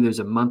 Maybe there's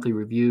a monthly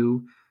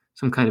review,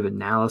 some kind of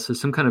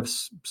analysis, some kind of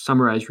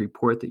summarized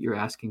report that you're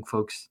asking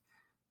folks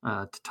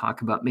to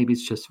talk about. Maybe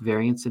it's just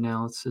variance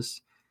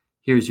analysis.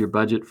 Here's your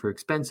budget for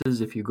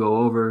expenses. If you go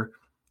over,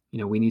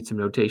 we need some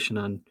notation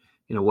on,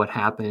 what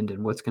happened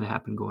and what's going to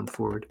happen going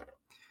forward.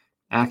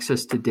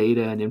 Access to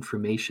data and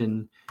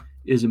information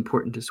is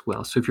important as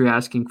well. So if you're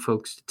asking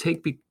folks to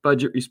take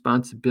budget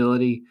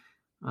responsibility,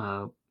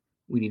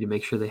 we need to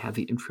make sure they have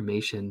the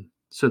information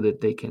so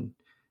that they can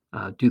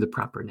do the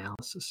proper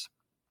analysis.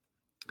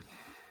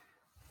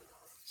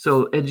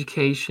 So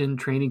education,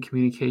 training,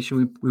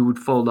 communication, we would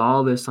fold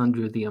all this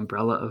under the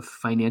umbrella of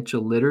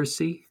financial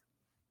literacy,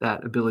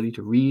 that ability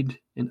to read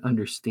and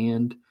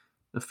understand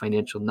the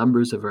financial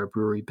numbers of our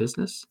brewery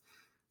business,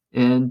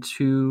 and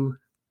to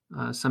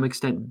some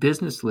extent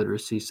business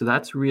literacy. So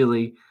that's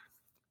really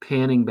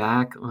panning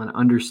back on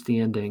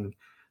understanding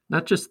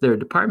not just their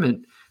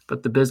department,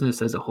 but the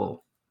business as a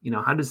whole.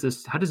 How does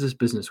this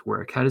business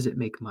work? How does it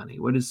make money?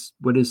 What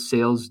is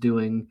sales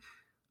doing?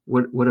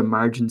 What do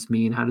margins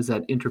mean? How does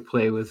that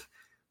interplay with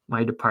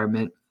my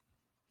department?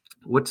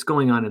 What's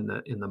going on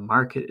in the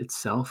market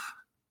itself?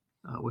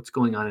 What's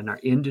going on in our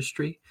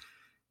industry?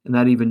 And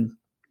that even,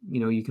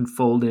 you can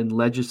fold in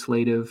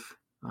legislative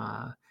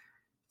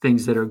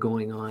things that are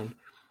going on,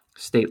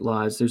 state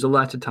laws. There's a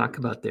lot to talk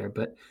about there.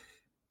 But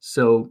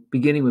so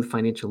beginning with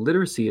financial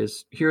literacy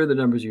is, here are the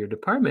numbers of your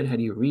department. How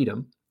do you read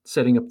them?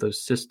 Setting up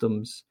those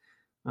systems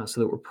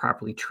so that we're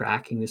properly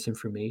tracking this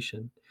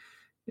information.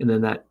 And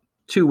then that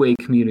two-way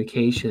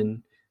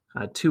communication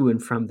to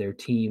and from their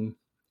team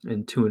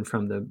and to and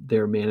from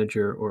their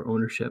manager or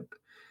ownership.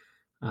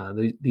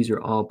 These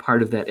are all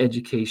part of that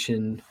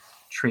education,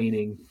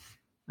 training,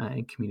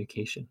 and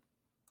communication.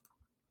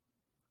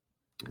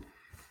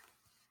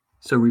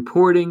 So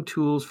reporting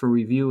tools for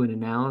review and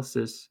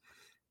analysis.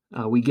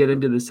 We get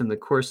into this in the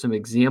course, some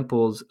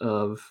examples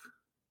of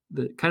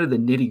the kind of the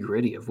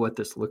nitty-gritty of what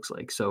this looks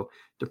like. So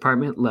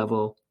department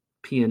level,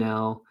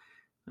 P&L,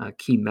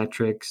 key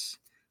metrics,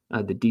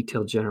 the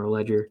detailed general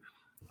ledger.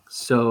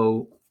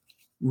 So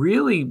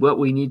really what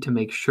we need to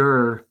make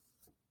sure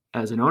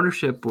as an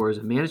ownership or as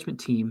a management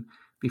team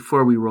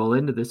before we roll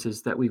into this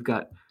is that we've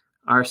got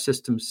our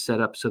systems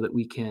set up so that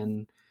we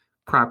can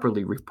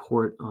properly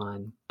report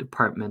on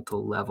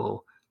departmental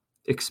level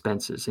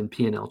expenses and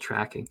P&L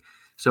tracking.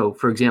 So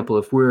for example,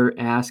 if we're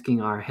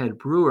asking our head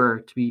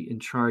brewer to be in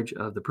charge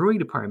of the brewing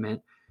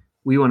department,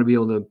 we want to be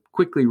able to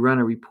quickly run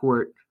a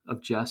report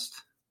of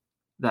just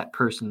that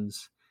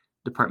person's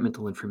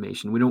departmental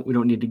information. We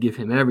don't need to give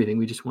him everything.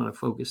 We just want to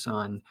focus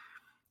on,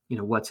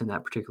 what's in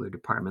that particular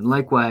department.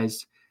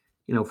 Likewise,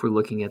 if we're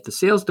looking at the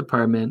sales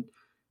department,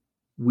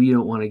 we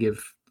don't want to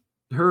give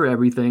her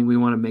everything. We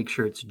want to make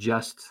sure it's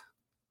just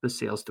the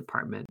sales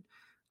department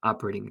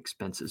operating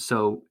expenses.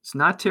 So it's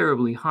not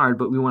terribly hard,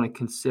 but we want to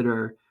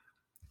consider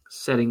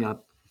setting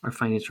up our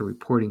financial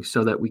reporting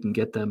so that we can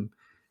get them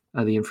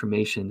the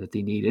information that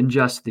they need and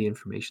just the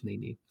information they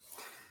need.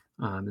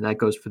 And that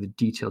goes for the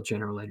detailed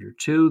general ledger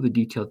too, the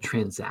detailed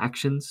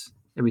transactions,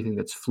 everything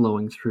that's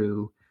flowing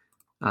through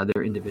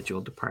their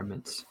individual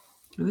departments.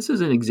 And this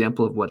is an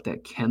example of what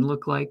that can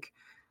look like.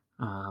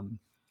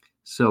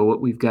 So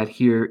what we've got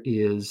here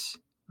is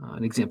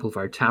an example of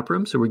our tap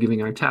room. So we're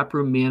giving our tap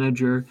room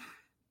manager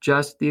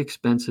just the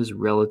expenses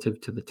relative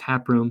to the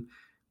tap room.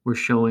 We're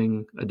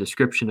showing a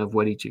description of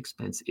what each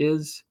expense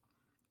is.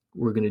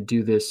 We're going to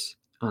do this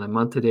on a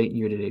month-to-date and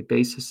year-to-date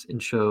basis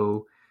and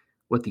show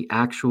what the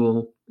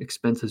actual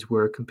expenses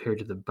were compared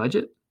to the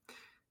budget.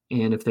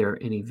 And if there are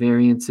any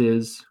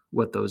variances,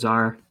 what those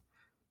are.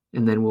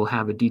 And then we'll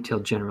have a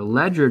detailed general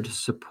ledger to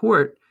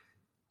support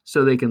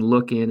so they can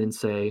look in and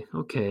say,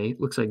 okay,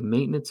 it looks like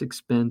maintenance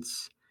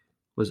expense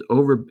is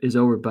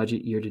over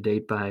budget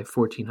year-to-date by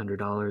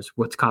 $1,400.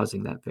 What's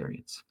causing that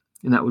variance?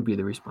 And that would be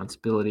the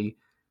responsibility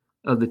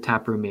of the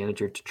taproom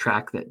manager to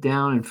track that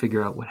down and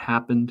figure out what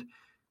happened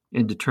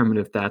and determine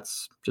if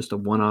that's just a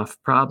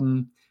one-off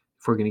problem,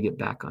 if we're going to get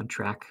back on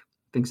track,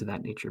 things of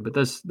that nature. But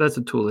that's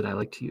a tool that I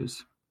like to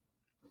use.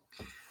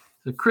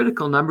 The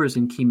critical numbers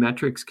and key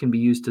metrics can be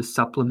used to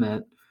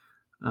supplement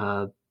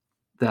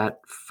that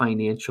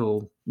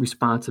financial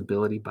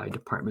responsibility by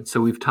department. So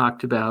we've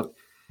talked about,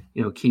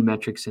 key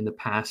metrics in the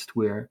past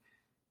where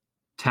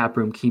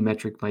taproom key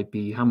metric might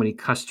be how many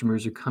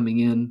customers are coming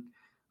in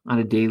on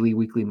a daily,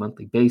 weekly,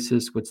 monthly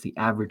basis. What's the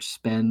average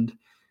spend?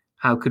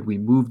 How could we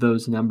move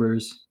those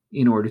numbers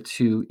in order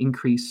to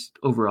increase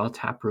overall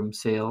taproom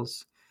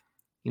sales?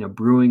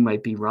 Brewing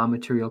might be raw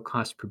material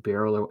cost per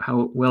barrel, or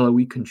how well are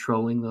we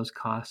controlling those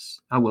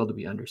costs? How well do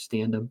we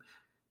understand them?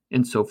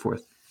 And so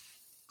forth.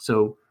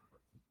 So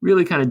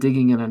really kind of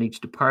digging in on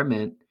each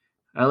department,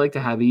 I like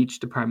to have each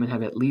department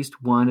have at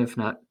least one, if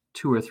not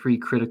two or three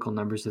critical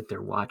numbers that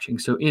they're watching.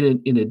 So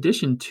in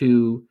addition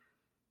to,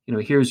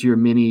 here's your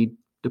mini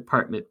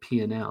department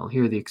P&L,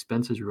 here are the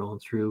expenses rolling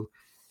through,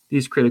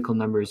 these critical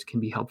numbers can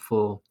be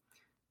helpful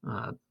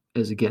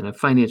as, again, a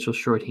financial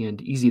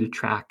shorthand, easy to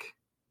track,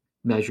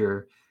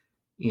 measure,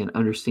 and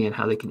understand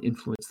how they can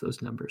influence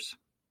those numbers.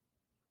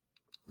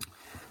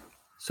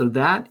 So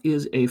that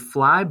is a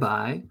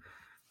flyby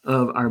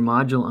of our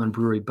module on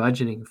brewery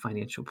budgeting and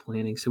financial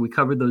planning. So we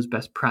covered those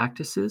best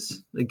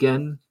practices.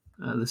 Again,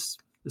 the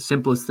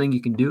simplest thing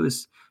you can do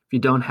is if you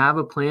don't have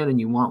a plan and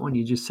you want one,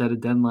 you just set a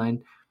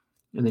deadline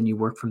and then you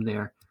work from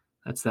there.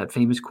 That's that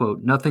famous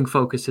quote, nothing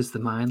focuses the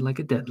mind like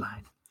a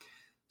deadline.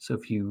 So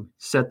if you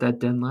set that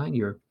deadline,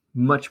 you're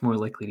much more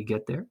likely to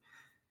get there.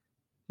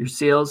 Your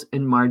sales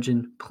and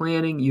margin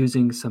planning,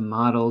 using some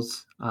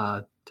models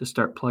to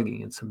start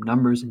plugging in some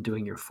numbers and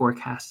doing your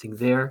forecasting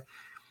there.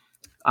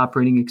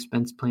 Operating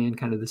expense plan,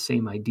 kind of the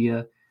same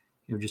idea.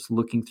 Just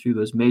looking through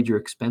those major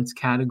expense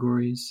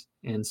categories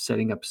and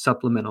setting up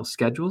supplemental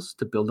schedules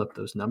to build up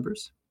those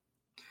numbers.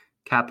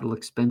 Capital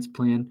expense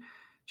plan,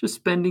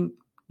 just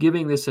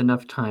giving this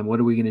enough time. What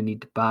are we going to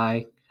need to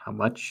buy? How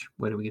much?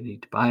 When are we going to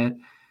need to buy it?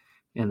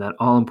 And that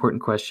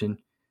all-important question,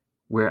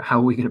 how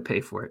are we going to pay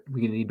for it? Are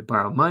we going to need to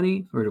borrow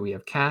money, or do we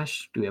have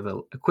cash? Do we have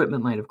an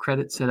equipment line of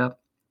credit set up?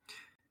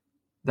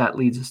 That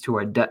leads us to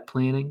our debt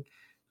planning,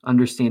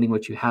 understanding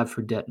what you have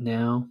for debt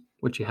now,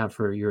 what you have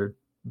for your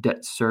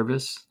debt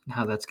service, and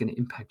how that's going to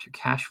impact your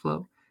cash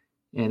flow.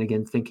 And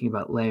again, thinking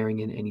about layering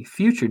in any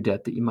future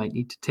debt that you might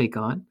need to take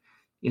on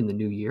in the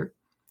new year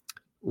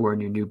or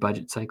in your new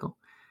budget cycle.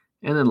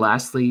 And then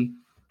lastly,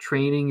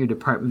 training your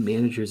department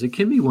managers. It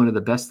can be one of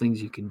the best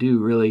things you can do,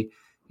 really,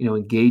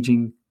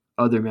 engaging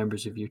other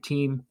members of your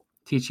team,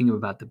 teaching them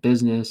about the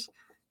business,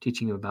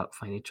 teaching them about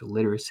financial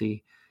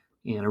literacy.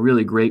 And a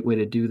really great way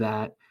to do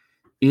that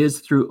is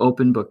through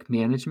open book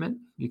management.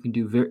 You can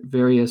do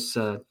various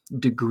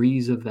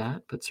degrees of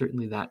that, but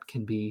certainly that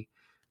can be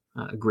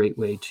a great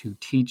way to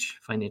teach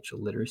financial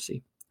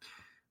literacy.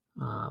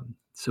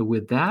 So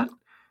with that, I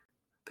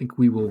think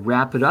we will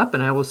wrap it up,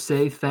 and I will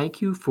say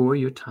thank you for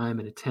your time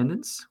and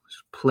attendance. It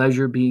was a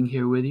pleasure being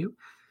here with you.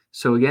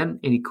 So again,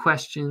 any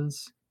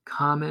questions,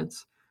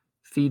 comments,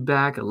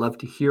 feedback, I'd love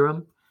to hear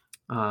them.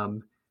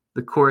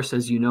 The course,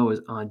 as you know, is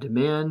on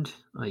demand.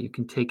 You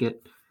can take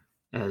it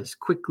as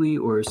quickly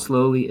or as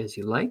slowly as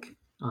you like.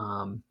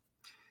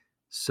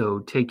 So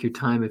take your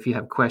time. If you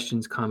have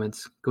questions,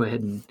 comments, go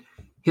ahead and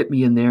hit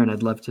me in there, and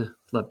I'd love to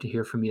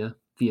hear from you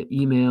via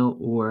email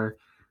or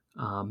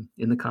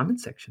in the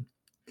comment section.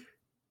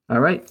 All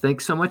right.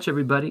 Thanks so much,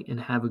 everybody, and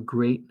have a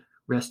great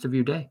rest of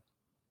your day.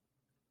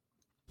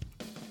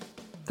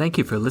 Thank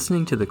you for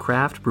listening to the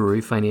Craft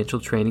Brewery Financial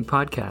Training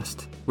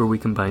Podcast, where we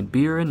combine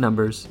beer and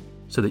numbers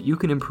so that you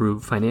can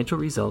improve financial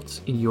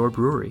results in your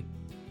brewery.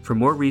 For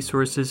more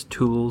resources,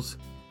 tools,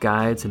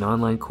 guides, and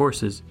online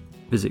courses,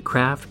 visit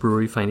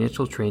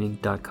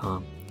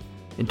craftbreweryfinancialtraining.com.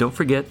 And don't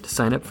forget to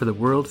sign up for the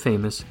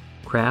world-famous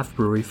Craft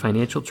Brewery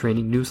Financial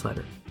Training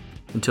newsletter.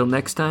 Until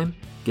next time,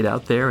 get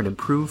out there and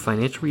improve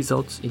financial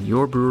results in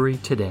your brewery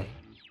today.